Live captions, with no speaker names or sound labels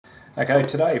Okay,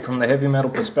 today from the heavy metal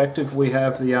perspective we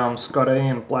have the Scott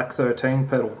Ian Black 13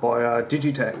 pedal by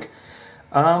Digitech.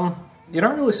 You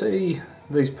don't really see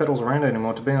these pedals around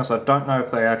anymore. To be honest, I don't know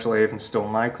if they actually even still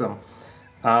make them.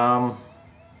 I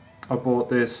bought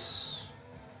this,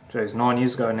 9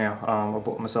 years ago now. I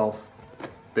bought myself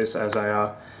this as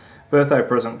a birthday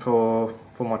present for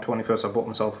my 21st. I bought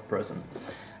myself a present.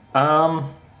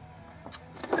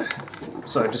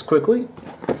 So just quickly, I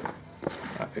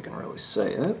don't know if you can really see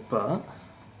it, but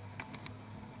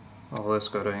let's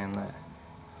go down there.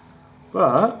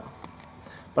 But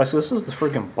basically, this is the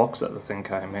freaking box that the thing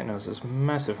came in. It was this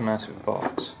massive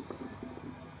box.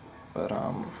 But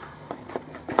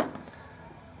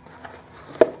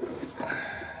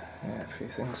yeah, a few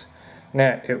things.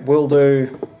 Now it will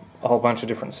do a whole bunch of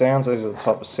different sounds. These are the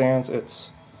type of sounds it's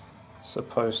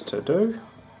supposed to do.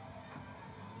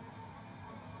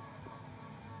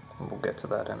 And we'll get to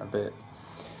that in a bit.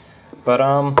 But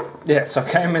yeah, so I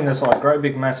came in this like great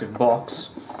big massive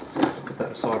box. Put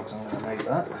that aside because I'm going to need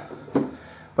that.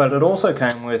 But it also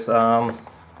came with, I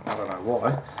don't know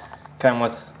why, came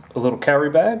with a little carry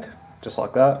bag, just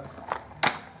like that.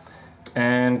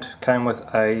 And came with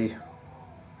a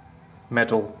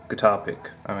metal guitar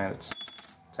pick. I mean, it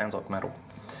sounds like metal.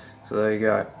 So there you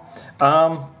go.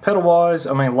 Pedal wise,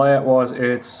 I mean layout wise,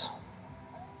 it's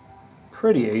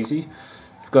pretty easy.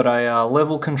 You've got a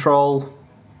level control.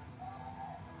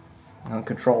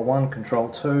 Control 1, Control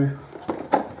 2,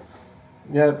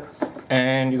 yep,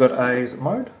 and you've got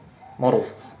model,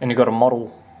 and you've got a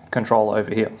model control over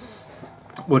here,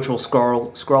 which will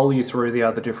scroll you through the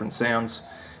other different sounds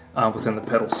within the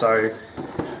pedal. So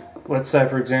let's say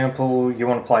for example you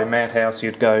want to play Madhouse,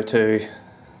 you'd go to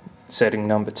setting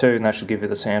number 2 and that should give you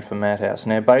the sound for Madhouse.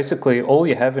 Now basically all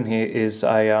you have in here is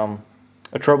a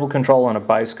treble control and a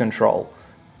bass control.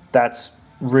 That's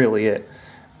really it.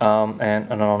 And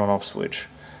an on and off switch.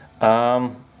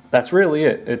 That's really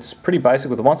it. It's pretty basic.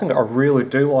 But the one thing that I really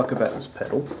do like about this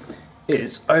pedal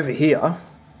is over here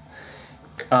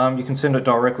you can send it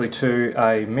directly to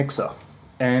a mixer,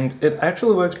 and it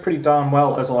actually works pretty darn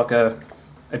well as like a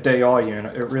DI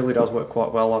unit. It really does work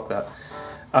quite well like that.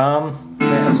 And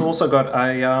it's also got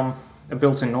a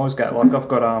built-in noise gate. Like I've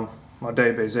got my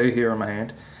DBZ here in my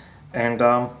hand, and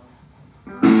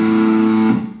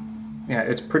yeah,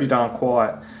 it's pretty darn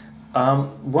quiet.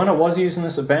 When I was using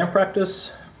this at band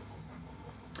practice,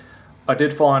 I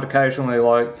did find occasionally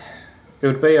like it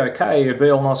would be okay, it'd be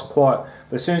all nice and quiet,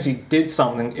 but as soon as you did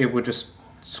something it would just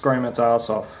scream its ass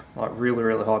off, like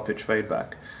really high pitch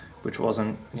feedback, which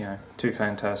wasn't, you know, too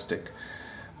fantastic.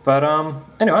 But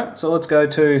anyway, so let's go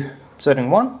to setting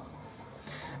 1.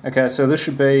 Okay, so this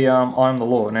should be I Am the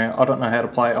Law. Now I don't know how to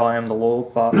play I Am the Law,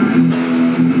 but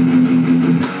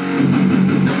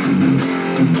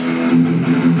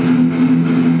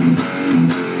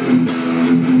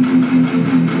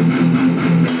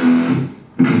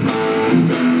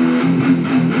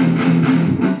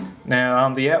now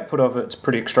the output of it's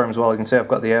pretty extreme as well. You can see I've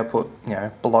got the output, you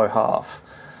know, below half.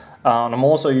 And I'm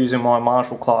also using my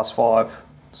Marshall Class 5,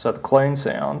 so the clean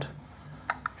sound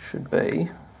should be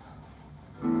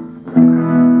and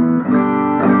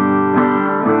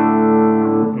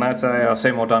that's a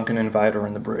Seymour Duncan Invader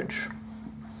in the bridge.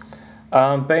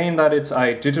 Being that it's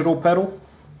a digital pedal,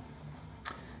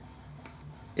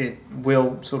 it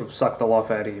will sort of suck the life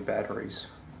out of your batteries.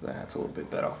 That's a little bit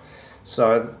better.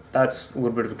 So that's a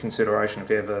little bit of a consideration if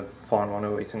you ever find one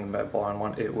or you're thinking about buying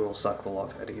one. It will suck the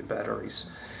life out of your batteries.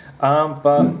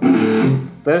 But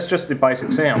there's just the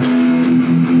basic sound.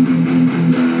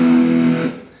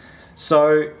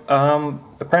 So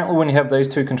apparently when you have these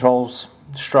two controls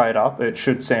straight up, it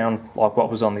should sound like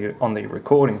what was on the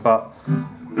recording, but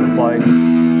play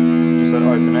just at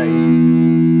open E.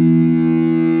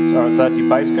 So that's your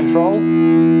bass control.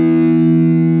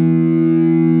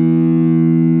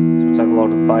 So we'll take a lot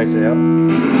of the bass out.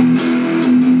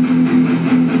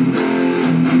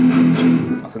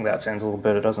 I think that sounds a little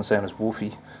better. It doesn't sound as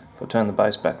woofy if I turn the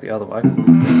bass back the other way.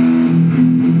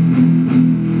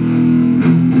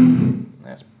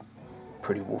 That's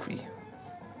pretty woofy.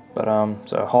 But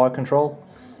so high control.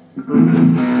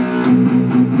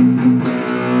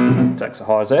 Takes the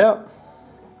highs out.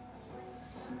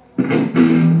 A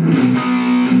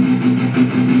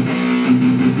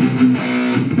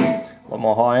lot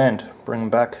more high end. Bring them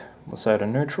back, let's say to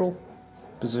neutral.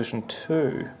 Position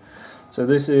 2. So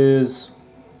this is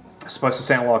supposed to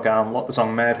sound like the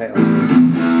song Madhouse.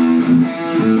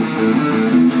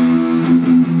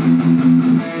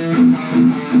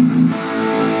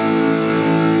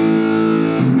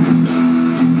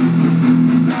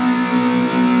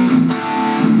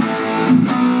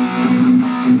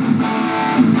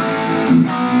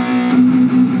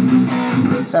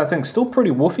 So I think still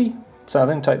pretty woofy. So I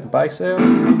think take the bass out.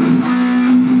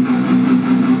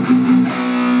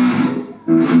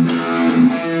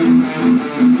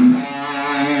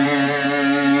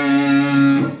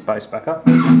 Bass back up.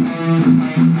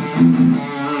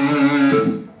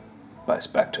 Bass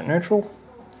back to neutral.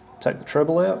 Take the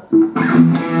treble out.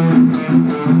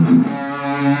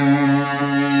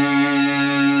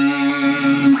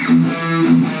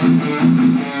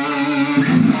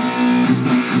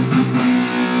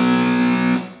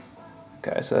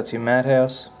 Okay, so that's your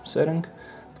Madhouse setting.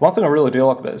 The one thing I really do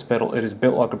like about this pedal, it is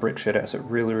built like a brick shithouse. It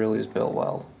really, really is built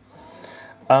well.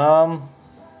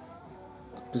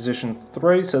 Position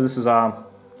 3, so this is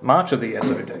March of the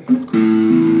SOD.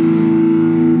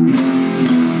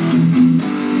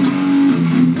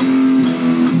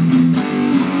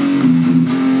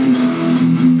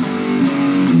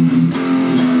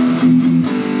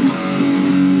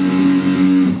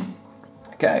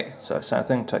 Okay, so same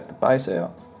thing, take the bass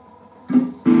out.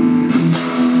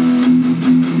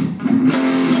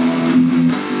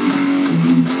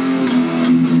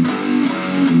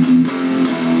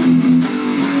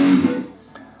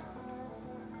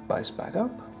 Bass back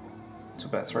up. It's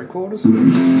about 3/4.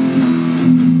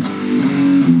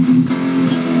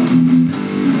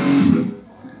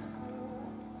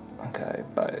 Okay,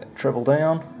 treble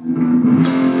down.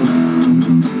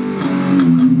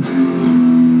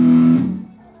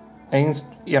 And,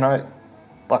 you know,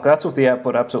 like that's with the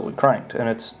output absolutely cranked, and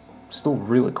it's still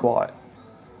really quiet.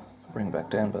 Bring it back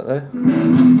down about there.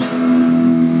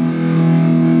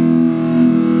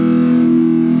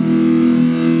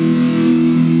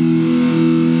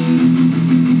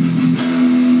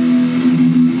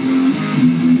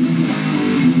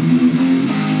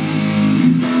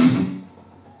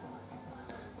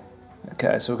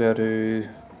 Okay, so we'll go to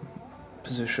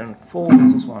position 4.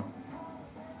 What's this one?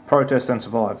 Protest and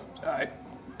Survive. I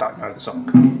don't know the song.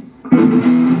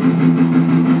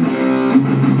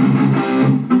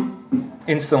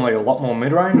 Instantly a lot more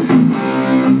mid-range.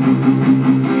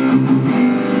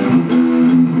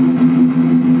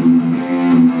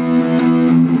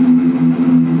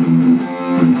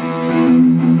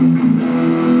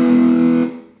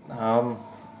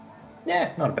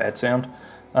 Yeah, not a bad sound.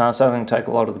 So I'm going to take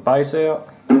a lot of the bass out.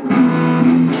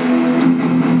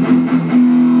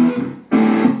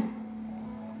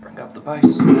 Bring up the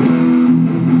bass.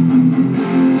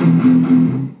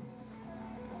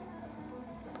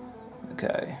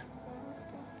 Okay.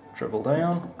 Treble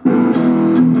down.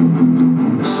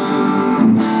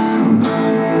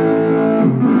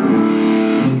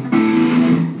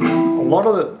 A lot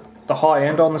of the high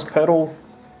end on this pedal,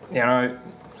 you know,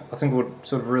 I think would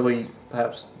sort of really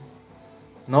perhaps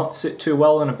not sit too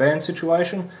well in a band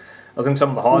situation. I think some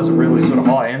of the highs are really sort of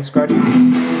high and scratchy.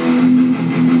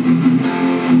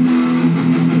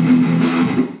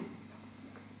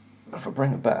 But if I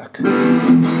bring it back, yeah,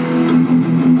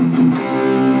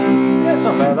 it's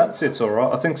not bad. That sits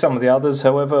alright. I think some of the others,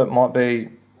 however, might be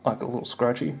like a little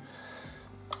scratchy.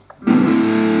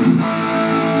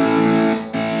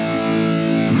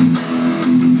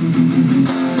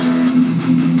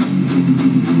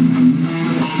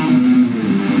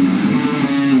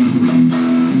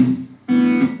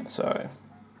 So,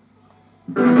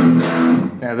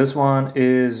 now this one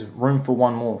is Room for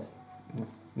One More.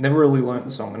 Never really learnt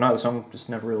the song. I know the song, just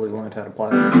never really learnt how to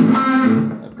play it.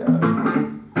 There we go.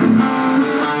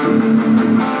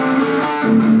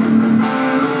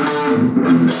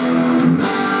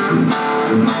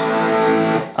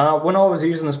 When I was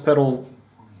using this pedal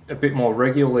a bit more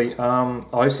regularly,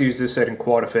 I used to use this setting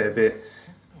quite a fair bit.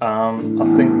 I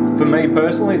think for me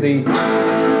personally,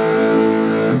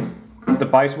 the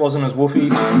bass wasn't as woofy,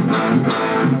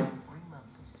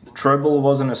 the treble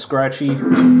wasn't as scratchy.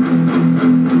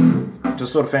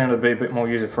 Just sort of found it to be a bit more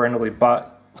user friendly,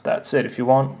 but with that said, if you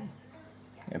want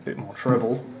a bit more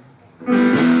treble,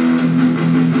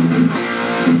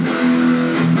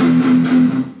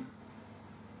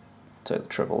 take the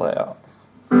treble out.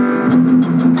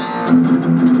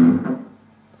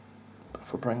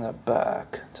 If I bring that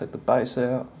back, take the bass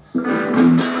out.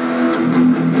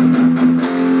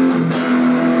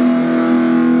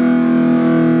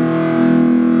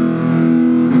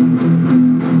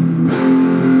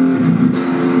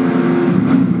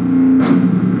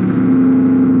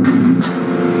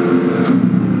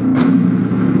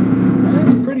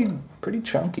 Pretty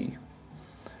chunky.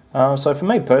 So for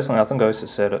me personally, I think I used to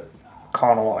set it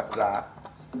kind of like that.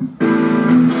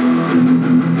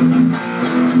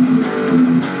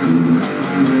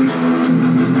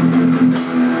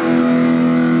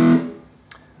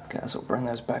 Okay, so we'll bring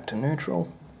those back to neutral.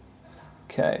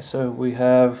 Okay, so we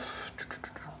have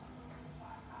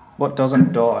what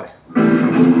doesn't die.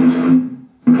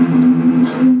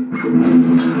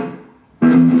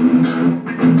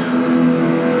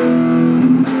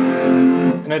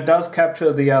 And it does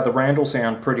capture the Randall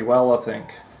sound pretty well, I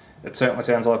think. It certainly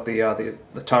sounds like the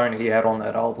tone he had on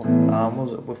that album. What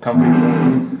was it? With Comfy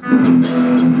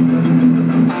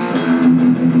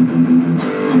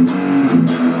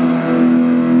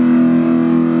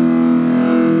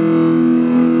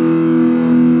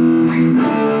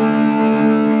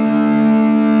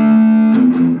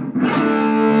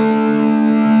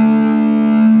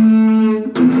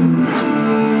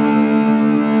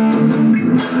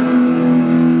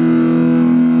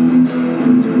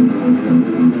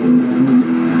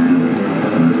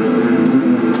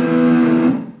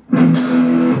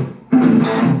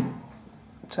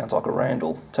Sounds like a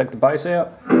Randall. Take the bass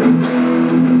out.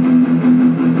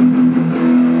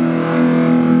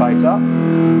 Bass up.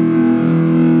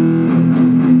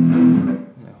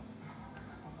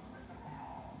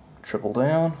 Triple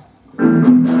down.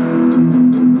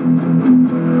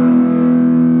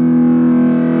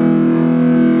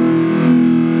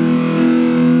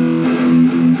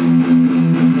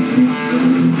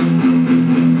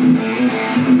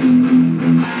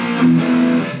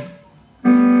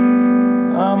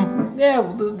 Yeah,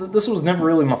 this was never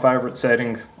really my favourite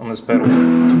setting on this pedal.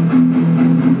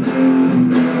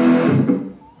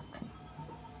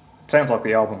 Sounds like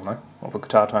the album though, or the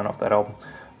guitar tone off that album.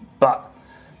 But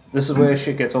this is where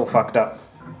shit gets all fucked up.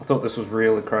 I thought this was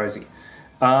really crazy.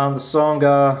 The song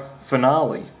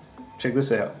Finale. Check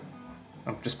this out.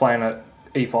 I'm just playing an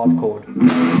E5 chord.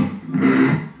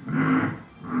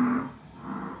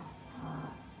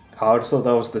 I just thought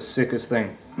that was the sickest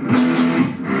thing.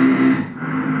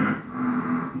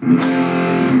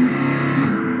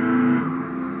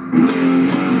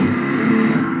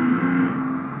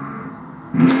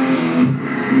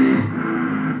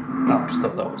 I just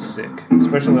thought that was sick,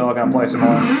 especially like I play some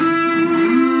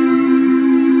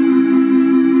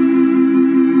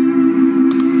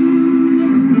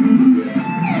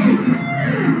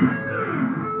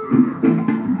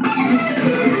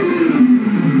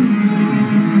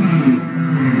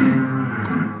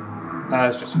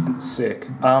That's just sick.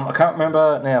 I can't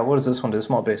remember now. What does this one do? This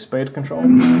might be a speed control.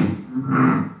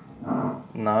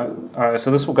 No. Alright,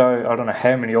 so this will go, I don't know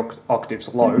how many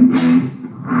octaves low.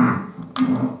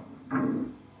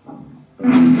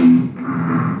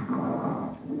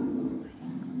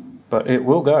 But it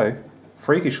will go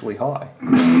freakishly high.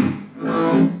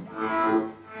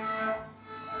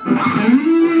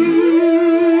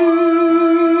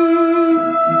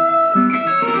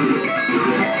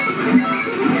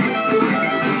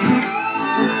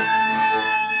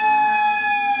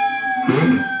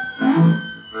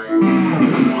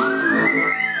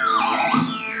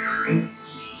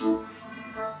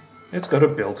 It's got a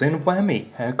built-in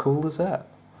whammy. How cool is that?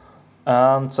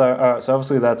 So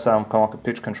obviously that's kind of like a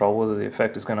pitch control, whether the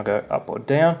effect is going to go up or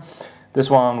down. This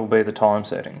one will be the time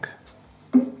setting.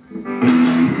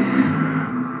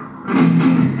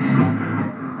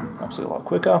 Obviously a lot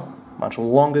quicker, much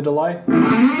longer delay.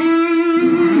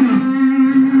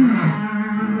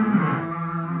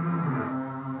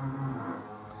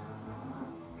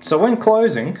 So when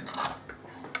closing,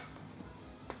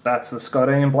 that's the Scott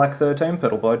Ian Black 13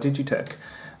 pedal by Digitech.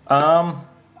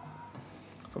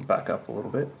 If I back up a little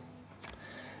bit,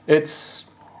 it's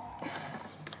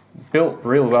built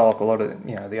really well, like a lot of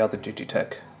the other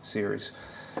Digitech series.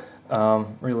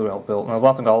 Really well built. And the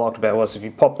one thing I liked about it was if you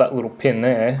pop that little pin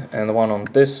there and the one on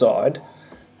this side,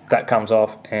 that comes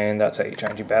off, and that's how you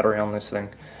change your battery on this thing.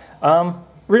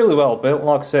 Really well built.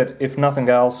 Like I said, if nothing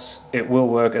else, it will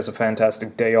work as a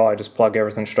fantastic DI. Just plug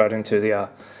everything straight into the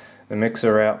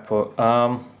mixer output.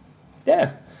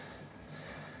 Yeah,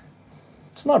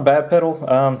 it's not a bad pedal.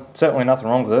 Certainly nothing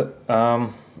wrong with it.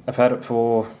 I've had it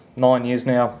for 9 years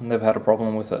now. Never had a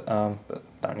problem with it, but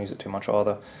don't use it too much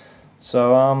either.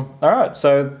 So, alright,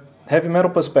 so heavy metal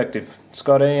perspective.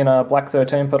 Scott Ian Black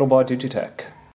 13 pedal by Digitech.